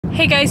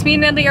Hey guys, me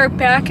and Natalie are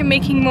back and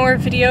making more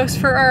videos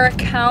for our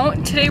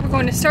account. Today we're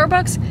going to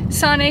Starbucks,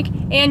 Sonic,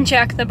 and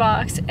Jack in the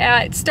Box.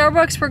 At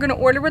Starbucks, we're going to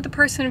order what the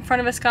person in front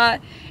of us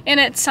got. And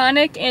at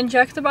Sonic and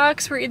Jack in the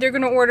Box, we're either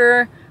going to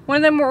order, one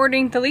of them we're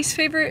ordering the least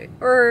favorite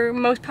or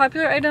most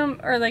popular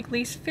item, or like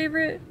least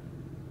favorite,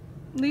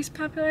 least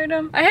popular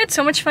item. I had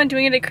so much fun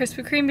doing it at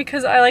Krispy Kreme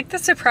because I like the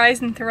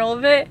surprise and thrill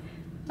of it.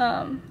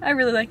 I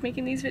really like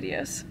making these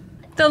videos.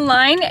 The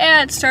line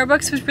at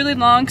Starbucks was really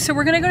long, so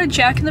we're gonna go to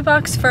Jack in the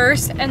Box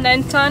first, and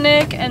then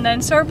Sonic, and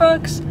then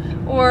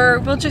Starbucks, or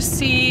we'll just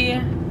see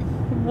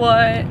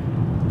what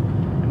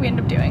we end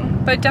up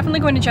doing. But definitely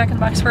going to Jack in the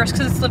Box first,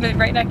 because it's literally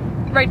right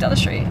down the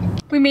street.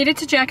 We made it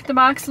to Jack in the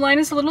Box. The line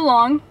is a little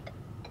long.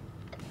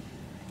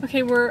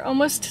 Okay, we're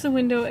almost to the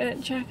window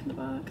at Jack in the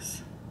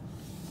Box.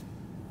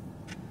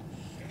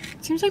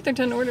 It seems like they're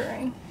done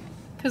ordering,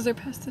 because they're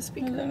past the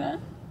speaker. No, they're not.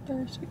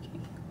 They're speaking.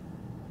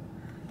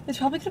 It's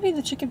probably gonna be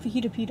the chicken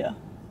fajita pita.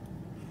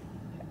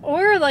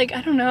 Or like,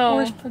 I don't know.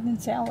 Or freaking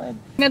salad.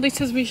 Natalie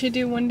says we should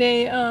do one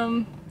day,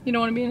 you don't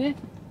want to be in it?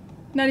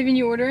 Not even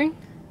you ordering?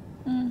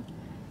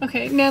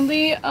 Okay,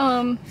 Natalie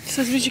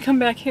says we should come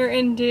back here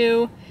and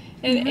do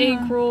an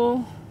egg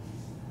roll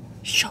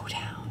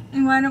showdown.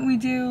 And why don't we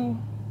do,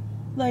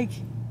 like,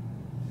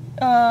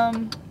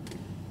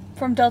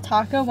 from Del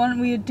Taco, why don't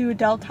we do a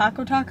Del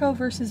Taco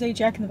versus a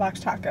Jack in the Box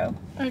taco?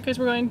 Alright guys,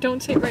 we're going.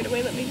 Don't say it right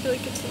away. Let me really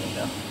get to the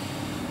window.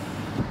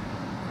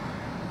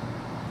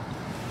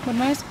 What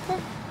am I asking for?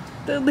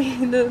 The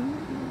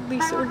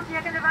least ordered.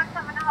 Jack in the Box,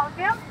 I'm gonna help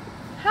you.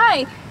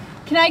 Hi,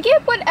 can I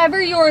get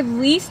whatever your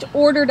least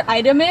ordered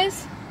item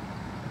is?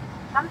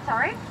 I'm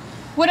sorry?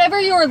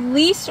 Whatever your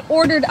least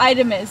ordered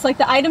item is, like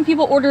the item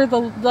people order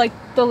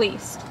the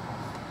least.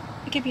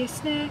 It could be a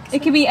snack.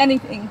 It could be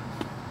anything.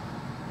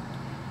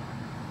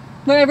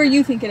 Whatever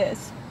you think it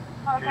is.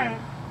 Okay.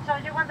 So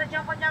you want the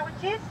jumbo jar with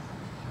cheese?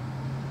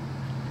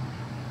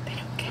 They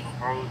don't care.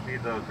 Probably be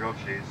the grilled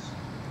cheese.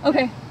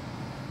 Okay.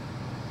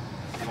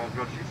 You want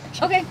grilled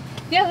cheese? Okay.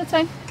 Yeah, that's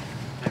fine.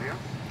 Anything else?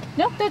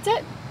 Nope, that's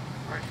it.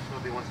 Alright, so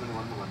it'll be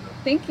 171 in the window.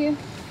 Thank you.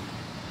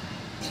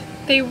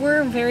 They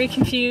were very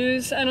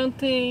confused. I don't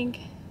think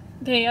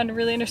they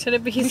really understood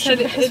it, but he We said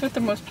should ask it. what the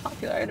most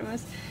popular item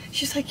is.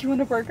 She's like, you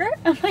want a burger?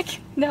 I'm like,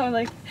 no,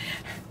 like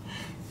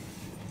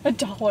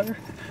 $1.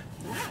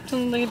 It's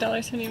only like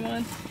 $1.71.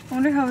 I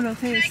wonder how it'll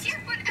taste. Can I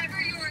get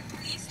whatever your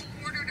least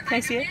ordered Can I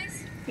see it?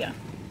 is? Yeah.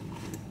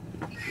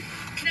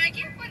 Can I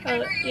get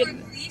whatever yeah. your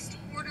least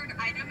ordered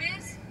item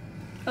is?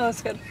 Oh,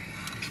 that's good.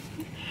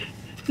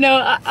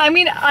 No, I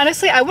mean,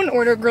 honestly, I wouldn't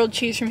order grilled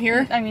cheese from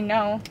here. I mean,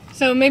 no.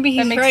 So maybe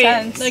he's That makes right.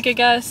 sense. Like, I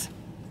guess.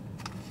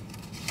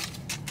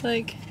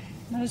 Like,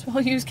 Might as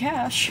well use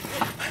cash.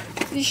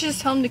 you should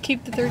just tell him to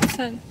keep the 30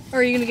 cents. Or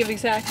are you gonna give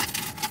exact?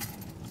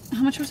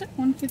 How much was it?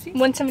 150?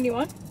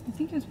 171? I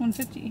think it was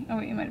 150. Oh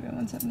wait, it might have been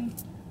 170.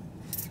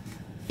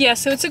 Yeah,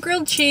 so it's a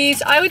grilled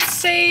cheese. I would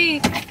say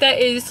that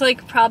is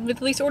like probably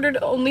the least ordered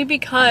only We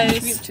because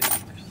have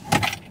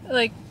 $2.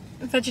 like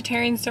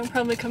vegetarians don't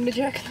probably come to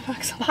Jack in the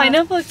Box a lot.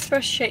 Pineapple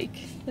Express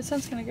shake. That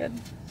sounds kind of good.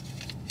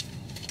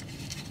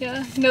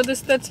 Yeah, no,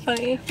 that's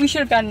funny. We should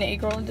have gotten an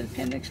egg roll and did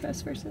Panda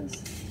Express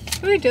versus.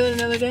 We do it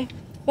another day.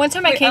 One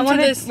time I Wait, came to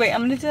this. Wait,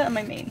 I'm gonna do that on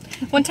my main.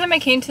 One time I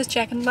came to this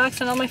Jack in the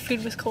Box and all my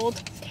food was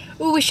cold.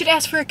 Ooh, we should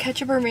ask for a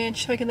ketchup or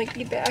ranch so I can like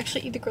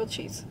actually eat the grilled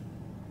cheese.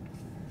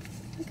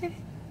 Okay.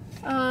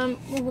 Well,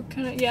 what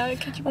kind of, yeah,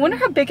 ketchup. I wonder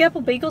how Big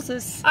Apple Bagels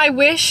is. I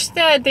wish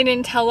that they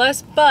didn't tell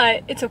us,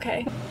 but it's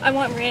okay. I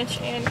want ranch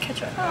and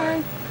ketchup.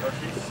 Hi.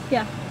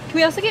 Yeah. Can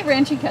we also get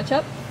ranch and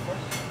ketchup?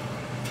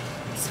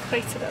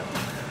 Spice it up.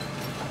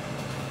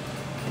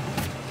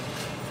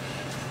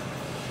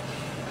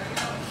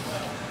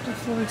 The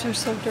floors are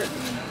so dirty.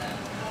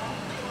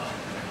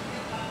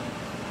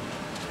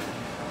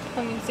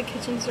 That means the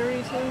kitchen's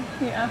dirty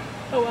too. Yeah.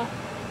 Oh well.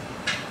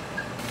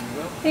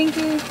 Thank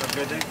you. Have a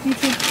good day. You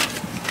too.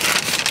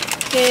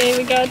 Yay,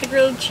 we got the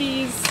grilled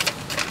cheese.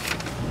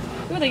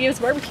 Ooh, they gave us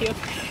barbecue.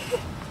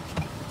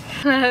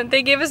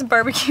 They gave us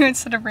barbecue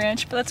instead of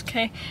ranch, but that's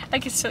okay. I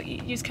can still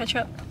use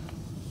ketchup.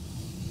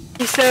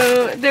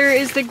 So there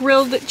is the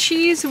grilled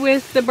cheese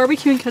with the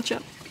barbecue and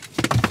ketchup.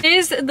 It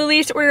is the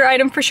least ordered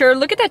item for sure.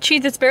 Look at that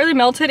cheese, it's barely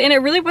melted and it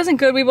really wasn't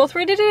good. We both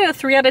rated it a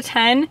 3 out of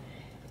 10.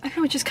 I don't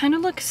know, it just kind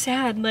of looks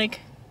sad. Like,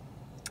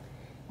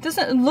 it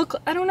doesn't look,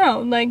 I don't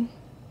know, like.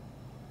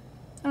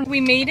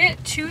 We made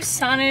it to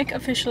Sonic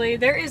officially.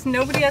 There is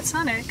nobody at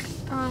Sonic.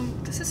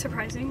 This is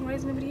surprising. Why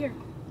is nobody here?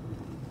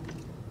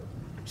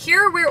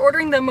 Here we're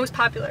ordering the most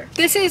popular.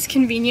 This is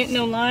convenient,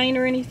 no line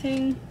or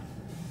anything.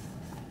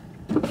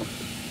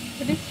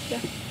 Ready?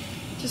 Yeah.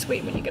 Just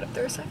wait when you get up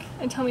there a sec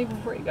and tell me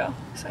before you go,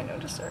 so I know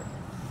to start.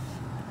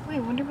 Wait, I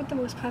wonder what the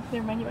most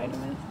popular menu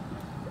item is.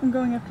 I'm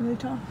going after they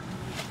talk.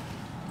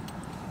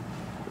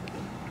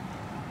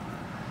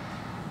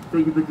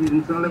 Thank you for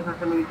choosing Sonic. How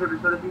can I order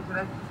soda for you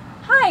today?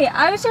 Hi,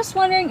 I was just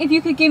wondering if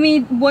you could give me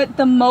what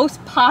the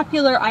most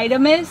popular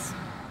item is.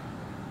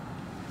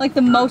 Like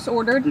the most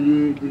ordered.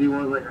 Did you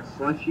want like a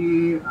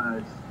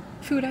slushie?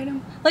 Food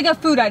item? Like a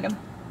food item.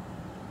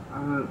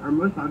 Our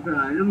most popular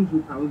items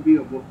would probably be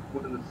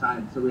one of the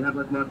sides. So we have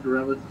like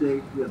mozzarella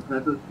sticks, we have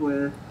pretzel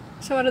twists.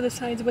 So out of the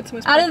sides, what's the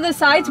most Out of the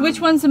sides, which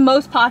one's the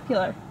most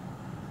popular?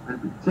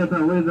 So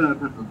probably the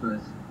pretzel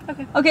twist.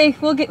 Okay,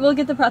 we'll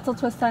get the pretzel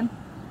twist then.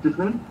 Just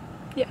one?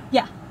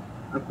 Yeah.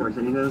 Of course.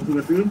 Any other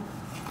thing for you?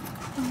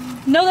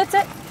 No, that's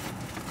it.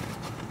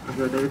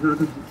 Okay, there's one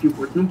comes to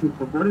 214,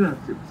 240.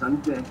 That's Super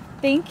Sunday.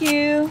 Thank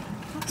you.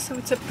 So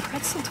it's a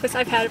pretzel twist.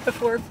 I've had it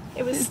before.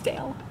 It was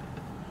stale.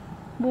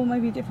 Well, it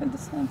might be different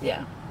this time.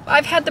 Yeah.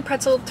 I've had the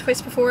pretzel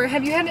twist before.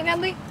 Have you had it,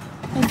 Natalie?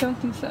 I don't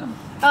think so.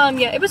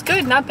 Yeah, it was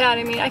good. Not bad.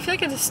 I mean, I feel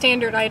like it's a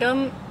standard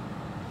item.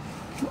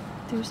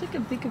 There's like a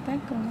big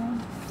event going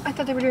on. I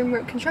thought they were doing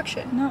road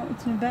construction. No,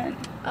 it's an event.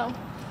 Oh.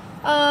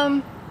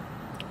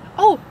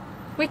 Oh!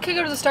 We could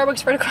go to the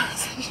Starbucks right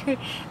across the street.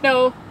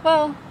 No.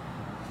 Well,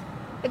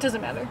 it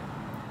doesn't matter.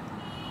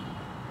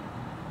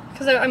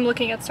 Because I'm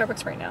looking at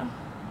Starbucks right now.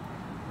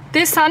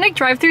 This Sonic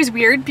drive-thru is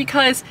weird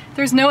because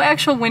there's no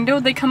actual window.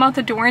 They come out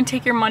the door and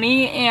take your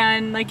money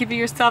and like give you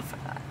your stuff.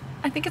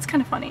 I think it's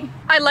kind of funny.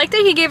 I like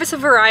that he gave us a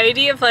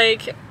variety of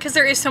like, because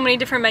there is so many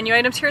different menu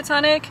items here at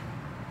Sonic.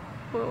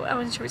 Whoa, I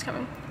wasn't sure he's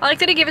coming. I like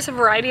that he gave us a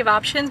variety of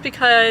options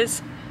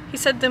because he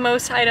said the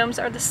most items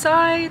are the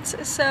sides,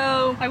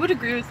 so... I would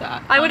agree with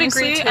that. I would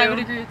agree too. I would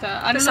agree with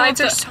that. I The don't know sides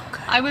if are the- so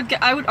good.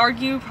 I would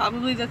argue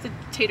probably that the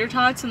tater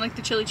tots and like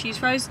the chili cheese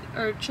fries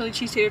or chili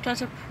cheese tater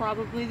tots are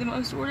probably the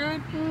most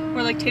ordered,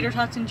 or like tater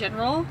tots in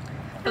general.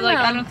 But like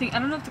I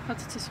don't know if the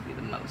pretzel twist would be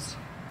the most.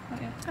 Oh,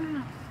 yeah. I don't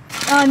know.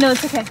 No,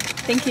 it's okay.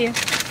 Thank you.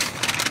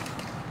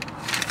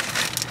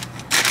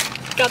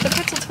 Got the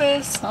pretzel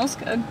twist. Smells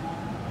good.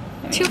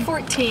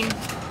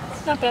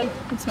 $2.14. Not bad.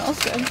 It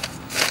smells good.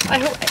 I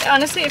hope,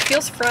 honestly, it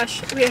feels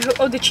fresh.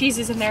 Oh, the cheese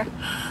is in there.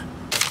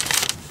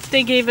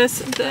 They gave us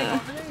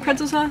the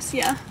pretzel sauce,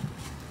 yeah.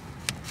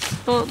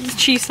 Well, the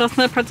cheese sauce,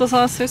 not pretzel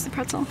sauce. There's the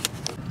pretzel.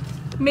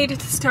 Made it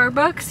to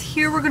Starbucks.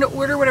 Here we're gonna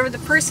order whatever the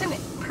person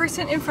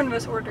in front of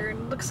us ordered.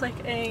 It looks like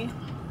a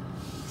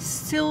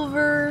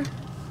silver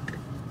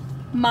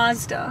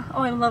Mazda.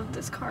 Oh, I love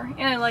this car,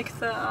 and I like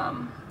the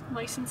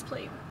license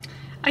plate.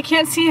 I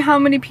can't see how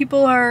many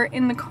people are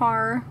in the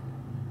car,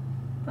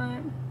 but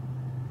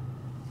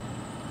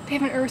they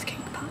have an earth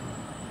cake pop.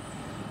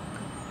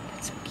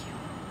 That's so cute.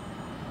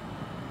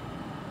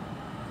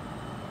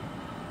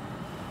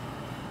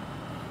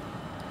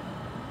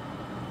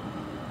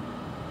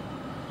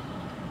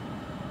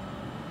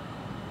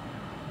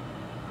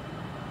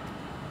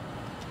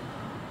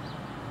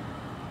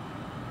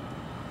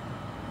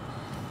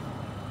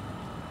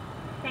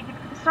 Thank you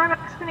for the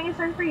Starbucks. Can I get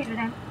something for you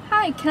today?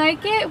 Hi, can I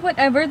get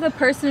whatever the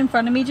person in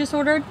front of me just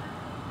ordered?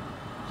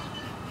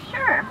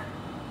 Sure.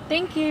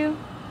 Thank you.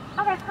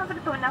 Okay, I'll look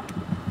at the window.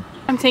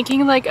 I'm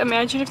thinking, like,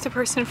 imagine if the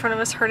person in front of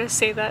us heard us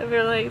say that.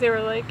 They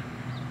were like,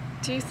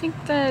 do you think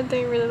that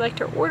they really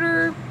liked our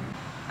order?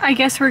 I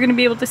guess we're gonna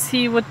be able to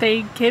see what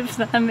they give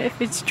them,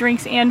 if it's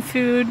drinks and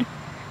food.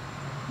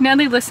 Now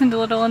they listened a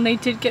little and they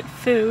did get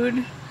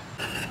food.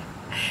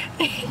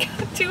 They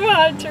got 2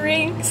 hot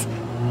drinks.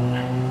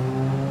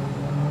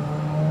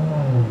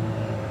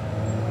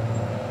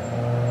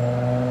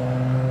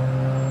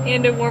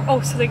 And a warm,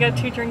 oh, so they got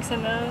 2 drinks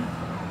and a...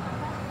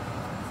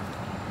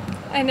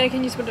 And I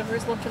can use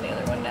whatever's left on the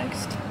other one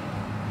next.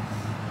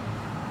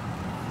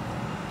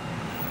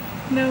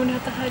 No,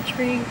 not the hot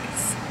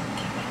drinks.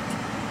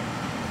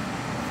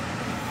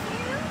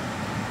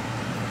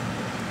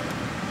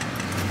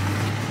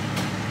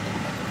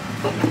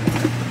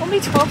 Only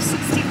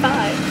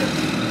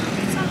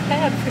 $12.65. It's not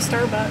bad for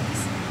Starbucks.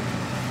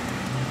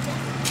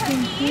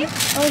 Thank you.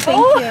 Oh, thank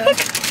Oh. you.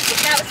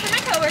 That was for my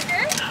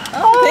coworker.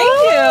 Oh, thank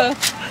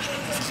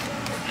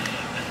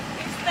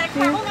The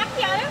caramel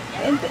macchiato.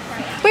 you.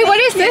 Wait, what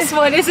is this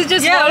one? Is it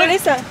just Yeah, water? what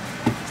is that?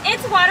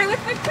 It's water with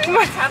whipped cream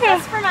on top.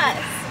 That's from us.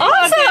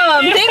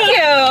 Awesome! Thank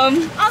you.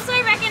 Also,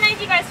 I recognize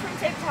you guys from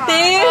TikTok.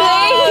 Thank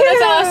Oh, you.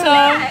 that's awesome.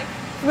 Yeah,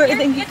 We're-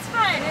 thank you. it's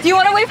fun. Do you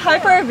want to wave hi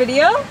for our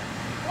video?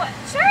 What?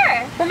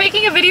 Sure. We're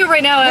making a video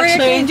right now, We're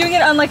actually actually. doing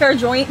it on like our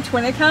joint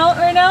twin account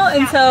right now,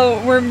 and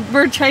so we're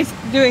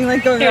doing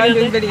like going around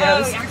doing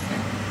videos. Oh, yeah.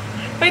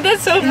 Wait,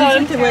 that's so You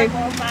fun. should wave.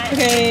 Terrible, but-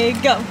 Okay,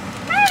 go.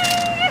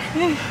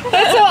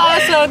 That's so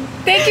awesome.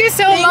 Thank you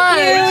so Thank much.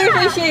 you.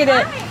 Appreciate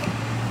it.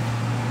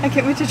 I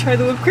can't wait to try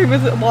the whipped cream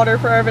with water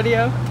for our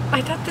video.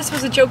 I thought this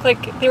was a joke,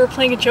 like they were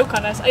playing a joke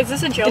on us. Is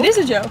this a joke? It is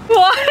a joke.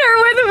 Water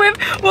with whip.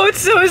 Whoa, it's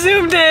so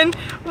zoomed in.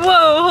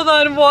 Whoa, hold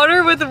on.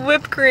 Water with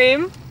whipped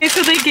cream. Okay,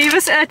 so they gave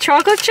us a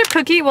chocolate chip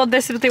cookie. Well,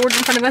 this is what they ordered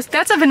in front of us.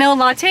 That's a vanilla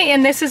latte,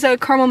 and this is a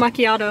caramel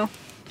macchiato.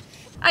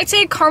 I'd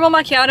say caramel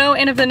macchiato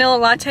and a vanilla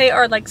latte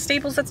are like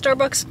staples at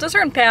Starbucks. Those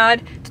aren't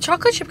bad. The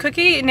chocolate chip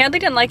cookie, Natalie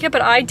didn't like it,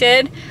 but I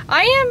did.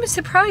 I am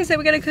surprised that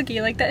we got a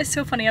cookie. Like, that is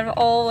so funny. Out of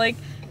all, like,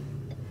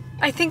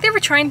 I think they were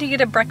trying to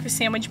get a breakfast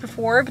sandwich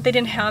before, but they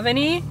didn't have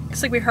any.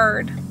 It's like we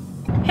heard.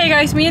 Hey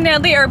guys, me and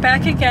Natalie are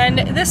back again.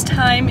 This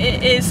time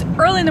it is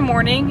early in the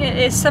morning. It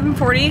is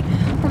 7:40.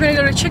 We're gonna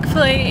go to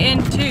Chick-fil-A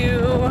and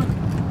do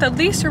the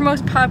least or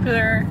most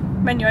popular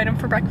menu item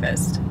for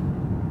breakfast.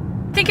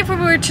 I think if we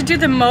were to do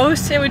the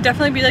most, it would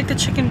definitely be like the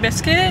chicken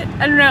biscuit.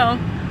 I don't know.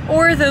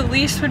 Or the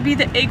least would be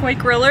the egg white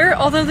griller.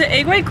 Although the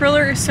egg white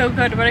griller is so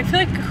good, but I feel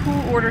like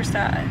who orders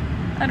that?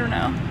 I don't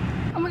know.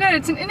 Oh my god,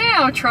 it's an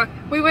In-N-Out truck.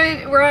 We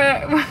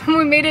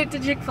made it to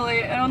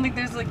Chick-fil-A. I don't think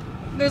there's like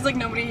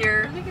nobody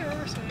here. I think I've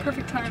ever seen it.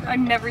 Perfect time. I've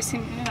never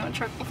seen an In-N-Out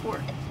truck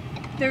before.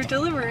 They're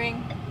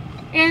delivering.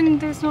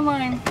 And there's no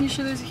line.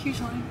 Usually there's a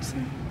huge line. So.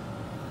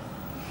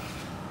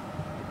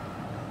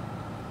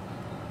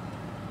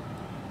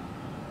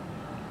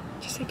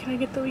 Just say, can I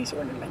get the least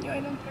ordered menu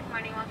item? Good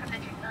morning, welcome to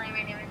Chick-fil-A.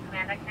 My name is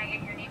Amanda. Can I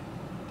get your name?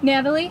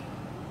 Natalie?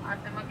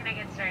 Awesome. What can I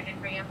get started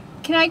for you?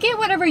 Can I get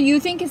whatever you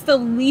think is the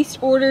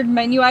least ordered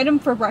menu item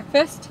for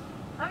breakfast?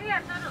 Oh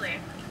yeah, totally.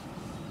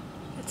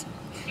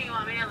 Do you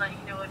want me to let you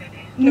know what it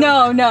is?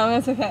 No,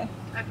 that's okay.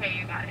 Okay,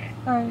 you got it.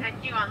 Alright.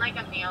 And do you want like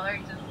a meal or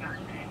just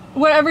garnish?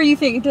 Whatever you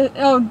think.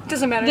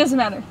 Doesn't matter. Doesn't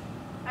matter.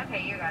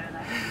 Okay, you got it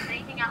then.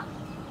 Anything else?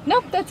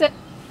 Nope, that's it.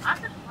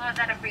 Awesome. We'll have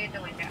that up for you at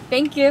the window.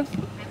 Thank you.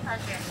 My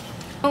pleasure.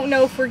 I don't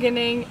know if we're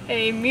getting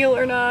a meal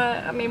or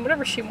not. I mean,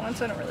 whatever she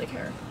wants, I don't really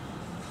care.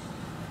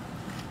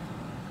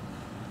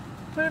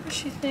 Whatever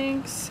she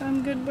thinks,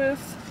 I'm good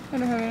with. I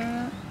don't have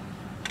internet.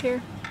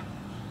 Here.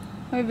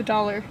 I have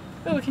 $1.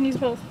 Oh, we can use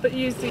both, but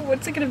use the.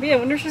 What's it gonna be? I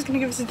wonder if she's gonna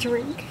give us a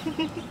drink.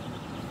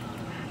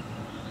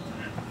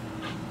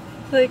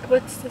 Like,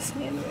 what's the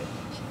sandwich?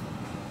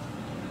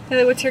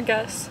 What's your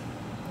guess?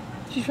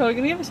 She's probably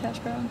gonna give us hash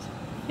browns.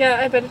 Yeah,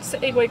 I bet it's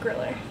the egg white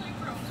griller.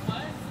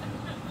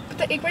 But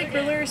the egg white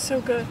griller is so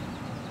good.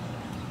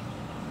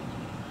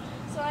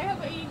 So I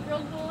have a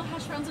grilled bowl,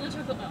 hash browns, and a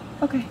chocolate milk.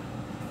 Okay.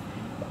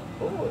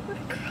 Ooh, what a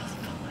grilled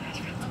bowl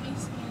hash browns. Let me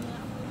scan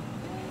that.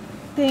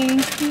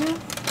 Thank you.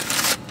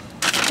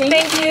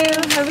 Thank you.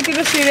 Have a good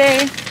rest of your day.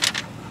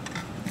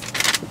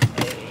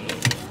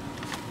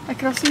 I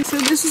can also. So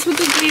this is what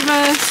they gave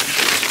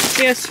us.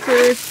 They asked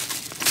for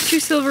 2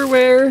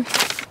 silverware.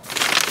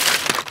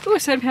 Oh, a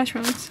side of hash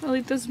browns. I'll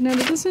eat those. No,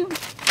 it doesn't.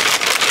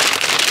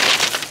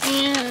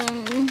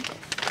 And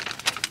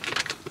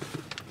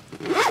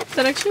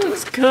that actually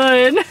looks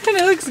good.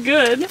 That looks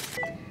good.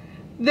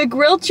 The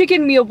grilled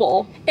chicken meal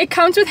bowl. It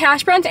comes with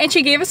hash browns, and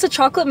she gave us a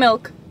chocolate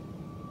milk.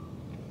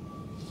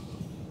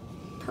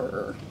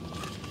 Purr.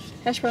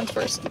 Hash browns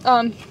first.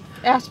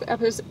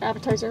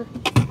 Appetizer.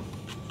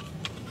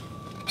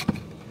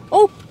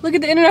 Oh, look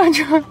at the In-N-Out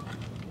truck.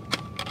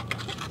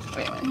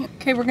 Wait a minute.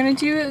 Okay, we're gonna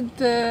do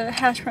the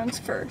hash browns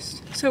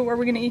first. So are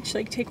we gonna each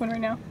like take one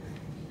right now?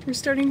 We're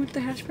starting with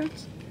the hash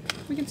browns.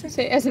 We can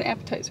say as an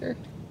appetizer.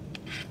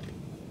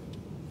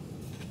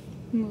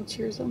 And we'll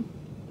cheers them.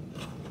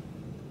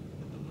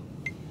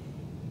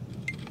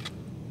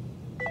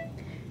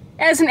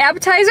 As an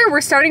appetizer, we're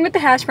starting with the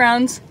hash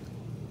browns.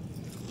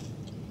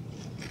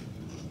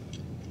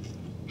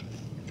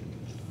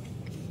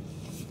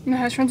 And the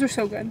hash browns are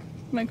so good.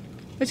 Like,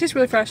 it tastes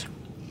really fresh.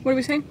 What are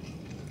we saying?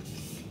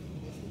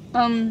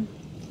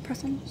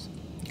 Press on this.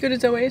 Good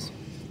as always.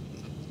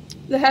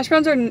 The hash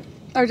browns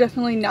are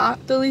definitely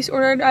not the least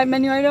ordered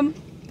menu item,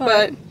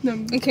 but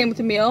it came with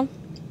a meal.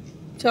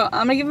 So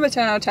I'm gonna give them a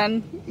 10 out of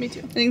 10. Me too.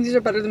 I think these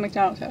are better than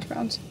McDonald's hash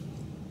browns.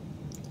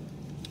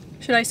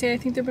 Should I say I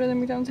think they're better than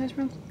McDonald's hash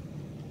browns?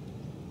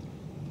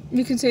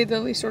 You can say the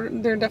least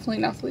ordered. They're definitely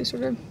not the least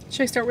ordered.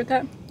 Should I start with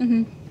that?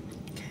 Mm-hmm.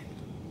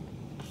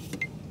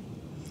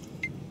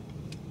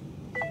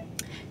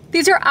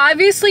 These are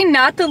obviously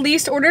not the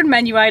least ordered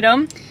menu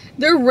item.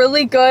 They're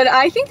really good.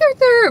 I think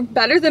they're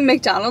better than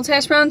McDonald's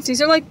hash browns.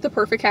 These are like the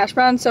perfect hash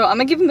browns, so I'm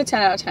gonna give them a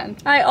 10 out of 10.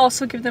 I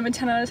also give them a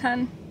 10 out of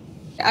 10.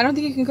 I don't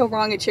think you can go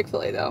wrong at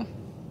Chick-fil-A though.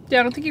 Yeah,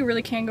 I don't think you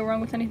really can go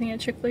wrong with anything at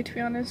Chick-fil-A, to be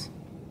honest.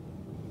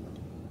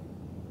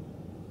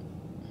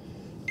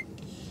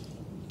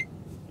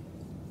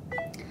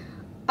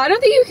 I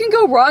don't think you can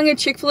go wrong at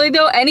Chick-fil-A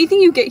though.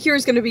 Anything you get here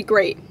is gonna be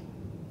great.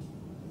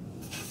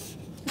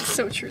 It's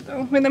so true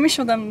though. Wait, let me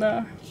show them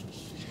the...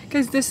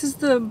 Because this is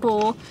the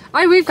bowl.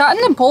 We've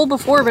gotten the bowl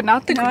before, but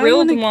not the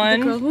grilled one.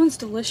 The grilled one's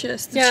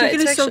delicious. The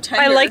chicken is so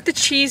tender. I like the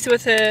cheese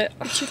with it.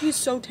 The chicken is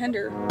so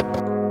tender.